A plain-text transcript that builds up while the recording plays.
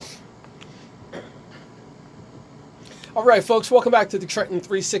All right, folks, welcome back to the Trenton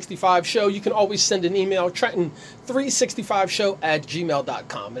 365 Show. You can always send an email,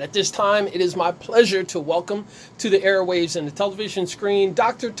 trenton365show@gmail.com. And at this time, it is my pleasure to welcome to the airwaves and the television screen,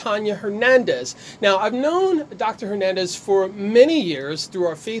 Dr. Tanya Hernandez. Now, I've known Dr. Hernandez for many years through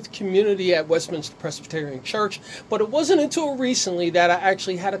our faith community at Westminster Presbyterian Church, but it wasn't until recently that I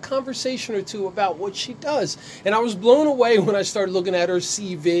actually had a conversation or two about what she does. And I was blown away when I started looking at her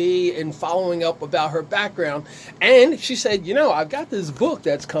CV and following up about her background. And she said, I've got this book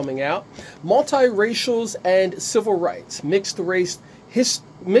that's coming out, Multiracials and Civil Rights, Mixed Race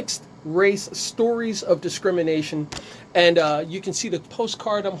Stories of Discrimination. And you can see the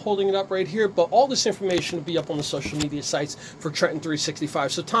postcard. I'm holding it up right here. But all this information will be up on the social media sites for Trenton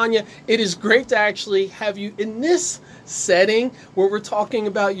 365. So, Tanya, it is great to actually have you in this setting where we're talking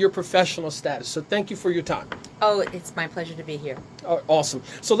about your professional status. So thank you for your time. Oh, it's my pleasure to be here. Oh, awesome.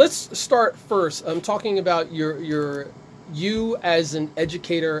 So let's start first. I'm talking about you as an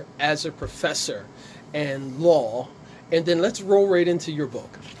educator, as a professor, and law. And then let's roll right into your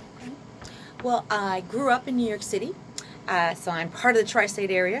book. Well, I grew up in New York City, so I'm part of the tri-state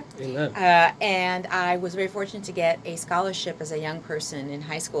area. Amen. And I was very fortunate to get a scholarship as a young person in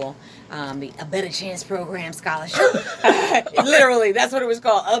high school, the A Better Chance Program Scholarship. Literally, that's what it was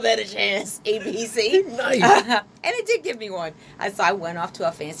called, A Better Chance, ABC. Nice. And it did give me one. So I went off to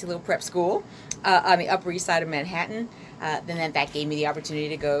a fancy little prep school on the Upper East Side of Manhattan. Then that gave me the opportunity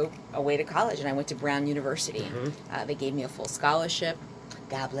to go away to college, and I went to Brown University. Mm-hmm. They gave me a full scholarship.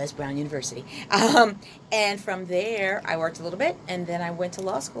 God bless Brown University. And from there, I worked a little bit, and then I went to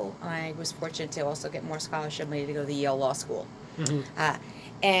law school. I was fortunate to also get more scholarship money to go to the Yale Law School. Mm-hmm.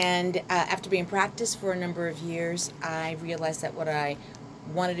 And after being in practice for a number of years, I realized that what I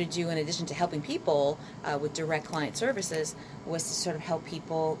wanted to do, in addition to helping people with direct client services, was to sort of help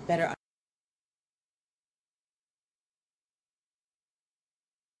people better